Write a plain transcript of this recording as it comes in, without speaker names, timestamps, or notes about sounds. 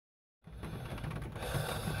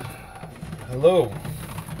Hello.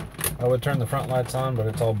 I would turn the front lights on, but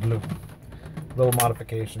it's all blue. Little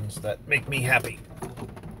modifications that make me happy.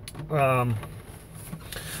 Let's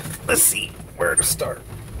see where to start.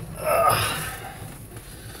 Let's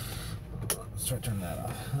try to turn that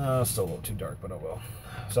off. Still a little too dark, but I will.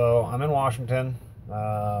 So I'm in Washington.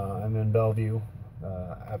 I'm in Bellevue,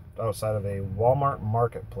 outside of a Walmart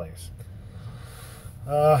marketplace.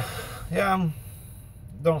 Yeah,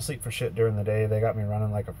 don't sleep for shit during the day. They got me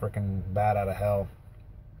running like a freaking bat out of hell.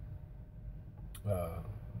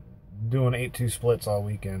 Doing 8-2 splits all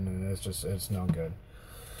weekend, and it's no good.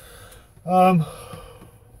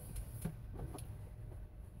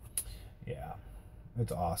 Yeah,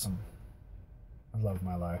 it's awesome. I love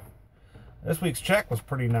my life. This week's check was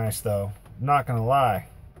pretty nice, though. Not gonna lie.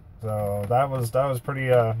 So that was pretty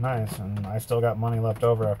nice, and I still got money left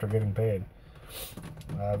over after getting paid.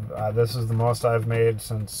 This is the most I've made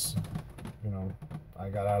since, I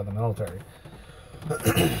got out of the military.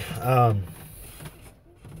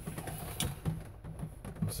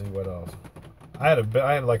 Let's see what else. I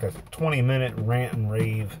had like a 20-minute rant and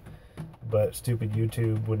rave, but stupid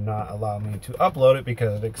YouTube would not allow me to upload it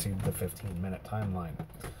because it exceeded the 15-minute timeline.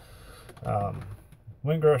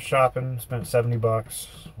 Went grocery shopping, spent $70,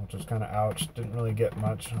 which was kind of ouch. Didn't really get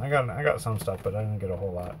much. I got some stuff, but I didn't get a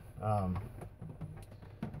whole lot.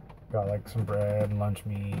 Got like some bread and lunch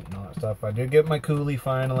meat and all that stuff. I did get my coolie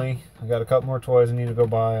finally. I got a couple more toys I need to go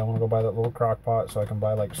buy. I want to go buy that little crock pot so I can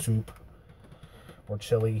buy like soup or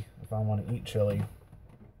chili if I want to eat chili.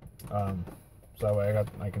 So that way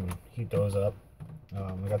I can heat those up.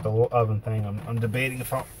 I got the little oven thing. I'm debating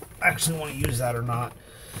if I actually want to use that or not.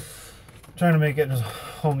 Trying to make it as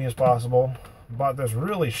homey as possible. Bought this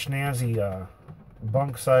really schnazzy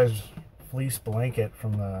bunk size fleece blanket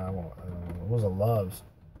from the it was a Love's.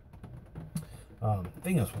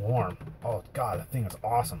 Thing is warm. Oh god, that thing is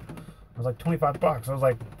awesome. It was like $25. I was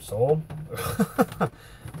like, sold.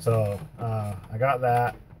 So I got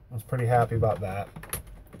that. I was pretty happy about that.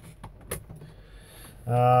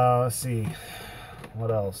 Let's see what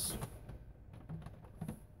else.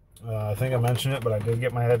 I think I mentioned it, but I did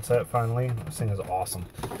get my headset finally. This thing is awesome.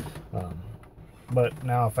 But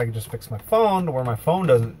now if I could just fix my phone to where my phone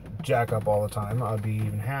doesn't jack up all the time, I'd be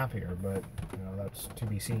even happier. But that's to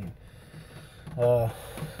be seen.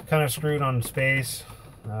 Kind of screwed on space,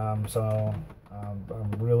 so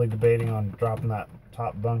I'm really debating on dropping that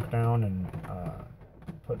top bunk down and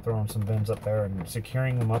throwing some bins up there and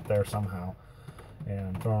securing them up there somehow,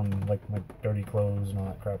 and throwing like my dirty clothes and all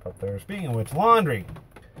that crap up there. Speaking of which, laundry.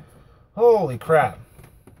 Holy crap!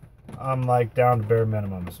 I'm like down to bare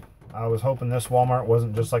minimums. I was hoping this Walmart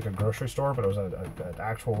wasn't just like a grocery store, but it was an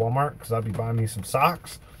actual Walmart, because I'd be buying me some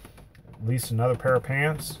socks, at least another pair of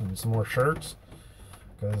pants, and some more shirts.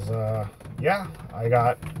 Because, yeah, I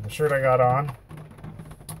got the shirt I got on,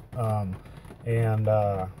 and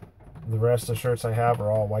the rest of the shirts I have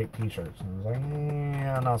are all white t-shirts. And I was like,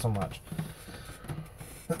 yeah, not so much.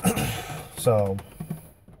 So,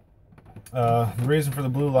 the reason for the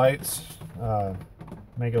blue lights,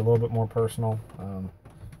 make it a little bit more personal.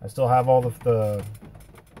 I still have all the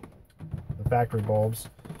factory bulbs,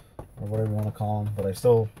 or whatever you want to call them, but I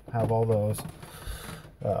still have all those.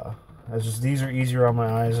 These are easier on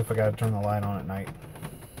my eyes if I gotta turn the light on at night.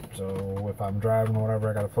 So if I'm driving or whatever,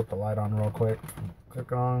 I gotta flip the light on real quick,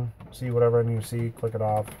 click on, see whatever I need to see, click it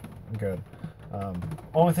off, I'm good.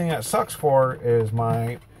 Only thing that sucks for is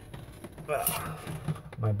my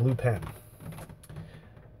blue pen.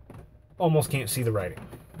 Almost can't see the writing,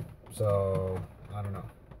 so I don't know.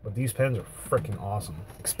 But these pens are freaking awesome.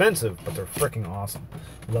 Expensive, but they're freaking awesome.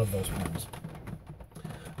 Love those pens.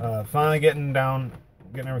 Finally getting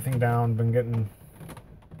everything down. Been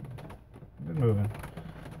moving.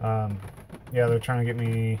 Yeah, they're trying to get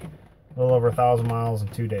me a little over 1,000 miles in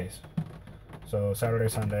 2 days. So Saturday,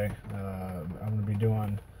 Sunday, I'm going to be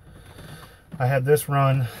doing. I had this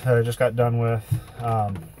run that I just got done with.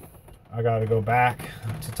 I got to go back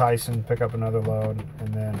to Tyson, pick up another load,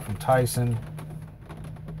 and then from Tyson,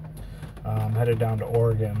 I'm headed down to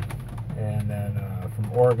Oregon, and then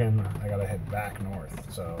from Oregon, I got to head back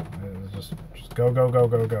north. So it was just go.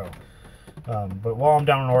 But while I'm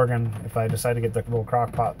down in Oregon, if I decide to get the little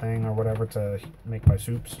crock pot thing or whatever to make my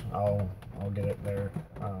soups, I'll get it there.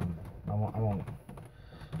 I won't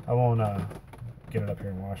get it up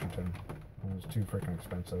here in Washington. It was too freaking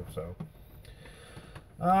expensive. So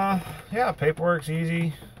yeah, paperwork's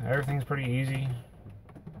easy. Everything's pretty easy.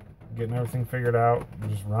 Getting everything figured out.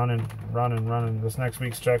 Just running. This next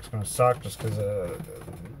week's check's gonna suck just because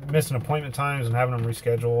missing appointment times and having them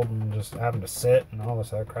rescheduled and just having to sit and all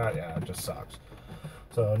this other crap. Yeah, it just sucks.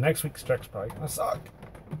 So next week's check's probably gonna suck.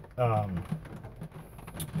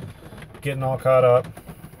 getting all caught up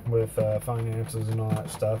with finances and all that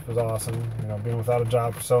stuff is awesome. You know, being without a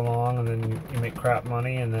job for so long, and then you make crap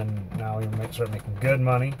money, and then now you start making good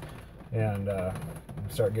money, and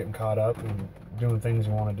start getting caught up and doing things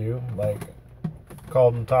you want to do. Like,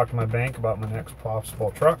 called and talked to my bank about my next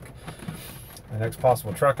possible truck. The next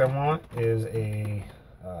possible truck I want is a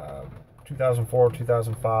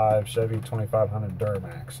 2004-2005 Chevy 2500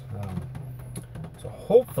 Duramax. So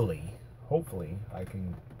hopefully I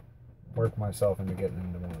can work myself into getting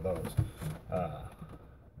into one of those.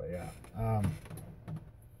 But yeah,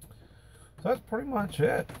 so that's pretty much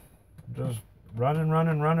it. Just running,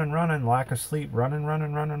 lack of sleep, running,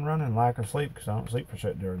 lack of sleep, because I don't sleep for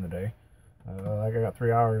shit during the day. Like, I got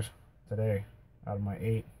 3 hours today out of my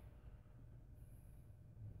 8.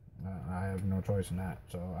 I have no choice in that.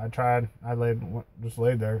 So I tried. I just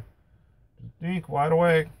laid there, just dink, wide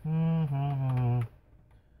awake.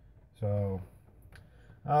 So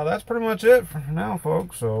that's pretty much it for now,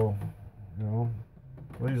 folks. So, you know,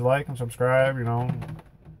 please like and subscribe. You know,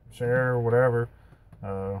 share, whatever. You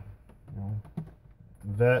know,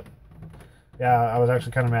 vet. Yeah, I was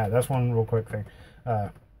actually kind of mad. That's one real quick thing.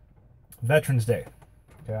 Veterans Day.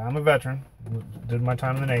 Okay, I'm a veteran. Did my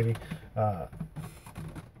time in the Navy.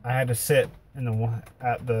 I had to sit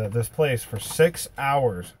at this place for 6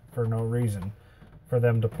 hours for no reason, for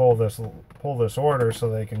them to pull this order so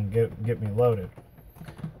they can get me loaded.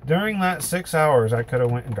 During that 6 hours, I could have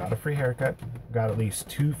went and got a free haircut, got at least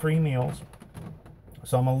 2 free meals.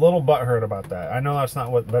 So I'm a little butthurt about that. I know that's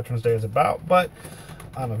not what Veterans Day is about, but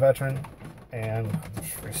I'm a veteran and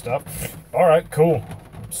free stuff. All right, cool,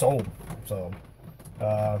 I'm sold. So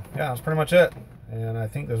yeah, that's pretty much it. And I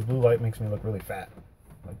think this blue light makes me look really fat.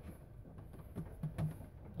 Like,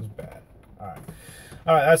 it's bad. All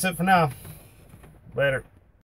right, that's it for now. Later.